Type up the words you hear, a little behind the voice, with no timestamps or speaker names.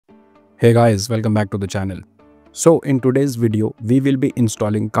Hey guys, welcome back to the channel. So in today's video, we will be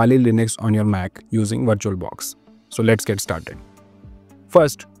installing Kali Linux on your Mac using VirtualBox. So let's get started.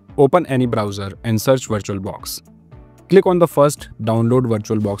 First, open any browser and search VirtualBox. Click on the first download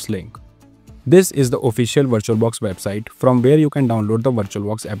VirtualBox link. This is the official VirtualBox website from where you can download the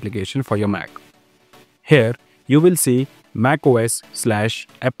VirtualBox application for your Mac. Here, you will see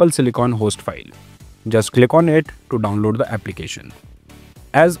macOS/Apple Silicon host file. Just click on it to download the application.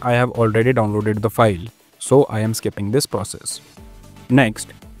 As I have already downloaded the file, so I am skipping this process.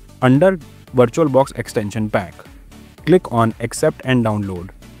 Next, under VirtualBox extension pack, click on Accept and download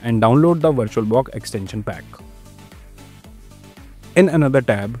the VirtualBox extension pack. In another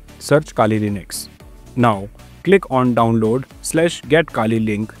tab, search Kali Linux. Now, click on Download/Get Kali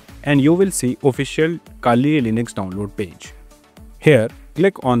link and you will see official Kali Linux download page. Here,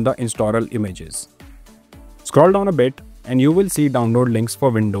 click on the installer images. Scroll down a bit and you will see download links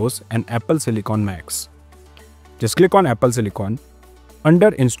for Windows and Apple Silicon Macs. Just click on Apple Silicon. Under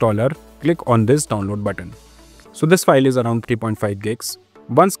installer, click on this download button. So this file is around 3.5 gigs.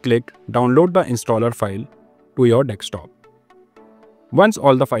 Once clicked, download the installer file to your desktop. Once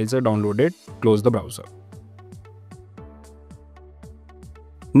all the files are downloaded, close the browser.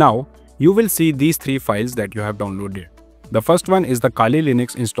 Now, you will see these three files that you have downloaded. The first one is the Kali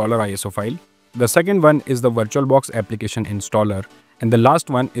Linux installer ISO file. The second one is the VirtualBox application installer, and the last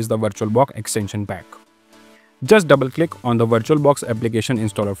one is the VirtualBox extension pack. Just double-click on the VirtualBox application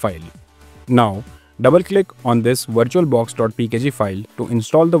installer file. Now, double-click on this virtualbox.pkg file to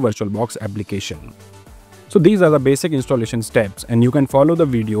install the VirtualBox application. So these are the basic installation steps, and you can follow the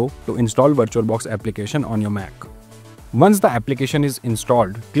video to install VirtualBox application on your Mac. Once the application is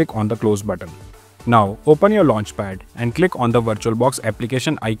installed, click on the Close button. Now, open your Launchpad and click on the VirtualBox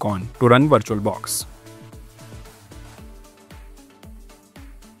application icon to run VirtualBox.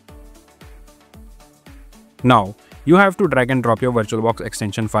 Now, you have to drag and drop your VirtualBox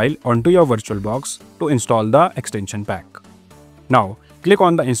extension file onto your VirtualBox to install the extension pack. Now, click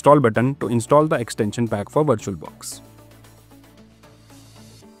on the Install button to install the extension pack for VirtualBox.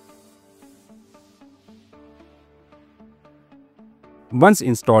 Once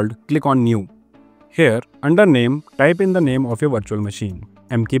installed, click on New. Here, under Name, type in the name of your virtual machine.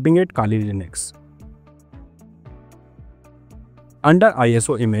 I'm keeping it Kali Linux. Under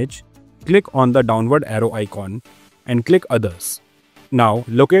ISO image, click on the downward arrow icon and click Others. Now,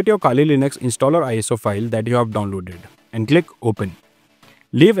 locate your Kali Linux installer ISO file that you have downloaded and click Open.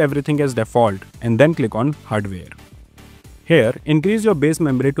 Leave everything as default and then click on Hardware. Here, increase your base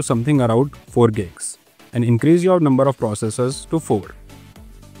memory to something around 4 gigs and increase your number of processors to 4.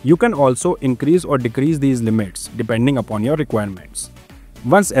 You can also increase or decrease these limits depending upon your requirements.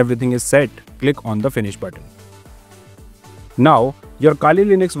 Once everything is set, click on the Finish button. Now, your Kali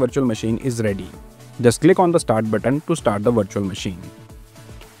Linux virtual machine is ready. Just click on the Start button to start the virtual machine.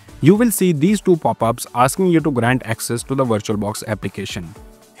 You will see these two pop-ups asking you to grant access to the VirtualBox application.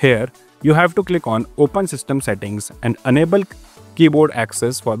 Here, you have to click on Open System Settings and enable keyboard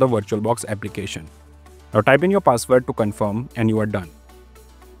access for the VirtualBox application. Now type in your password to confirm and you are done.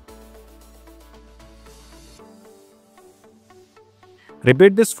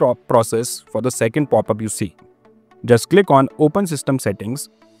 Repeat this process for the second pop-up you see. Just click on Open System Settings,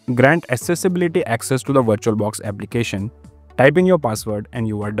 grant accessibility access to the VirtualBox application, type in your password and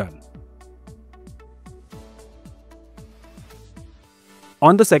you are done.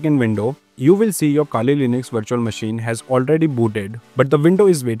 On the second window, you will see your Kali Linux virtual machine has already booted, but the window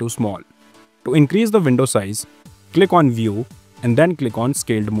is way too small. To increase the window size, click on View and then click on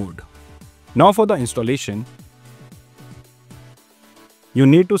Scaled Mode. Now for the installation, you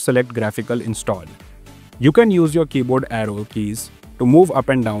need to select Graphical Install. You can use your keyboard arrow keys to move up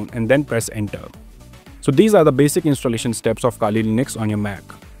and down and then press Enter. So these are the basic installation steps of Kali Linux on your Mac.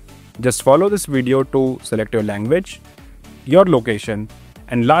 Just follow this video to select your language, your location,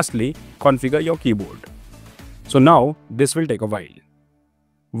 and lastly, configure your keyboard. So now, this will take a while.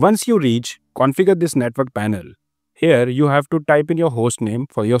 Once you reach Configure this network panel, here you have to type in your host name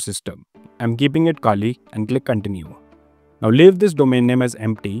for your system. I'm keeping it Kali and click Continue. Now leave this domain name as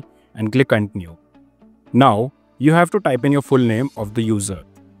empty and click Continue. Now, you have to type in your full name of the user.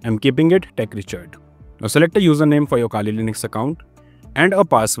 I'm keeping it TechRichard. Now select a username for your Kali Linux account and a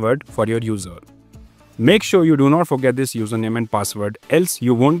password for your user. Make sure you do not forget this username and password, else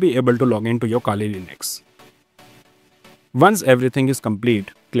you won't be able to log into your Kali Linux. Once everything is complete,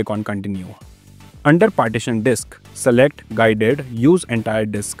 click on Continue. Under Partition Disk, select Guided Use Entire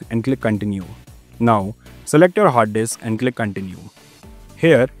Disk and click Continue. Now, select your hard disk and click Continue.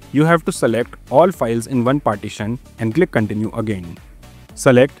 Here, you have to select all files in one partition and click Continue again.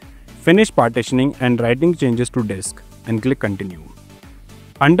 Select Finish partitioning and writing changes to disk and click Continue.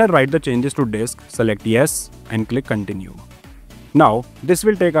 Under Write the changes to disk, select Yes and click Continue. Now, this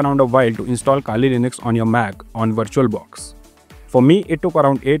will take around a while to install Kali Linux on your Mac on VirtualBox. For me, it took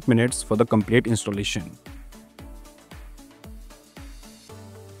around 8 minutes for the complete installation.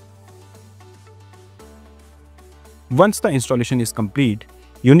 Once the installation is complete,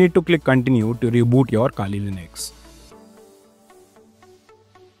 you need to click Continue to reboot your Kali Linux.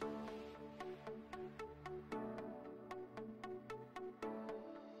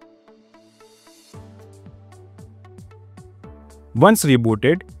 Once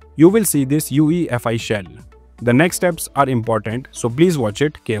rebooted, you will see this UEFI shell. The next steps are important, so please watch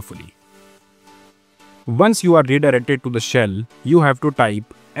it carefully. Once you are redirected to the shell, you have to type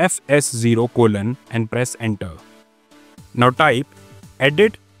fs0 : and press enter. Now type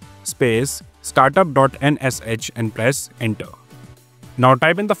edit space startup.nsh and press enter. Now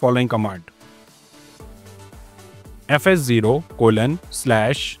type in the following command: fs0 :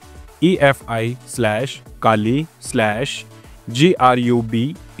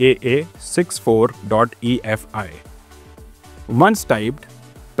 /efi/kali/grubaa64.efi. Once typed,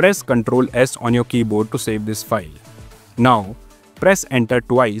 press Ctrl S on your keyboard to save this file. Now press enter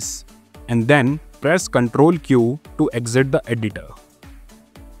twice and then press Ctrl Q to exit the editor.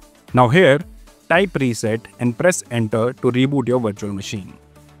 Now here, type reset and press enter to reboot your virtual machine.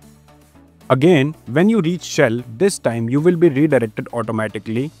 Again, when you reach shell, this time you will be redirected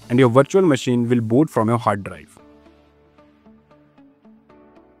automatically and your virtual machine will boot from your hard drive.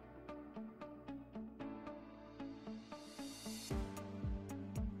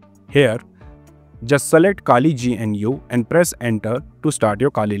 Here, just select Kali GNU and press enter to start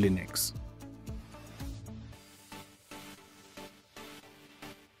your Kali Linux.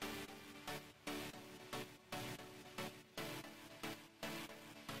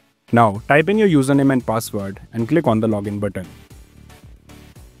 Now type in your username and password and click on the login button.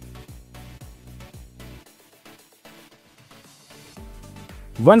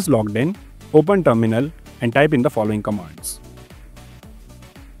 Once logged in, open terminal and type in the following commands.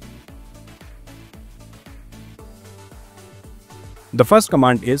 The first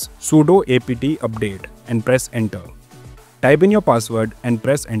command is sudo apt update and press enter. Type in your password and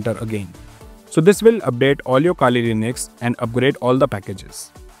press enter again. So this will update all your Kali Linux and upgrade all the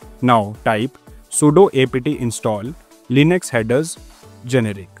packages. Now type sudo apt install linux headers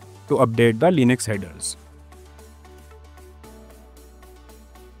generic to update the Linux headers.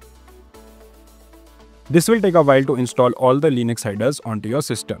 This will take a while to install all the Linux headers onto your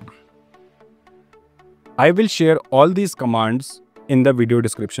system. I will share all these commands in the video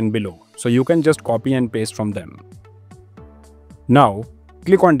description below, so you can just copy and paste from them. Now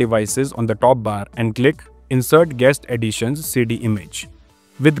click on Devices on the top bar and click Insert Guest Editions CD image.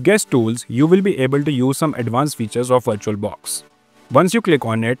 With guest tools, you will be able to use some advanced features of VirtualBox. Once you click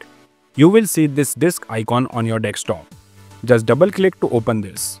on it, you will see this disk icon on your desktop. Just double click to open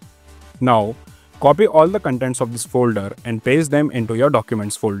this. Now, copy all the contents of this folder and paste them into your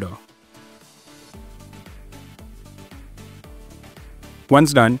Documents folder.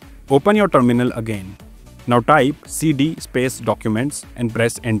 Once done, open your terminal again. Now type cd space documents and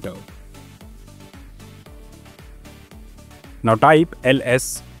press enter. Now type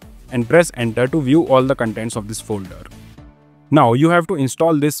ls and press enter to view all the contents of this folder. Now you have to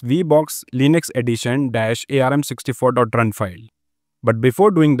install this VirtualBox Linux Edition -arm64.run file. But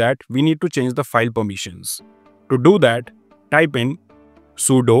before doing that, we need to change the file permissions. To do that, type in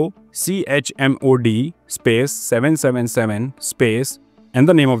sudo chmod space 777 space and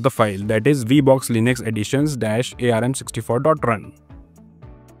the name of the file, that is VirtualBox Linux Editions -arm64.run.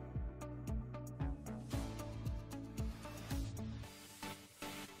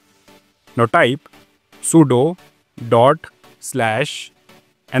 Now type sudo //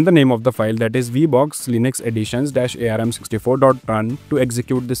 and the name of the file, that is VirtualBox Linux Editions -arm64.run to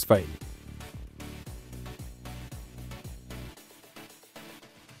execute this file.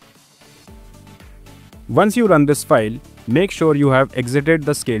 Once you run this file, make sure you have exited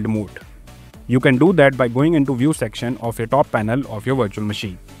the scaled mode. You can do that by going into View section of your top panel of your virtual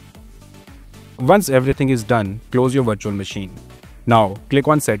machine. Once everything is done, close your virtual machine. Now click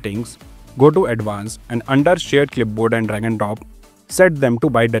on Settings, go to Advanced and under Shared Clipboard and Drag and Drop, set them to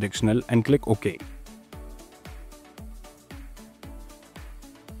bidirectional and click OK.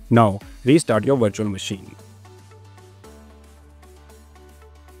 Now restart your virtual machine.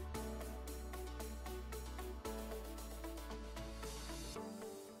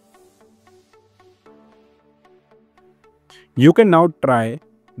 You can now try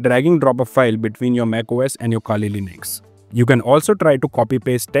dragging drop a file between your macOS and your Kali Linux. You can also try to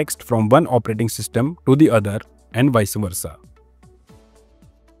copy-paste text from one operating system to the other and vice versa.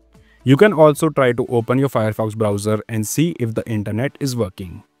 You can also try to open your Firefox browser and see if the internet is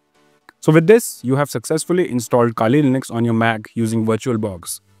working. So with this, you have successfully installed Kali Linux on your Mac using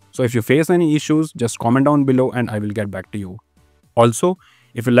VirtualBox. So if you face any issues, just comment down below and I will get back to you. Also,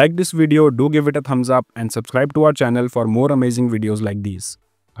 if you like this video, do give it a thumbs up and subscribe to our channel for more amazing videos like these.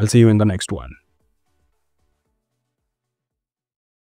 I'll see you in the next one.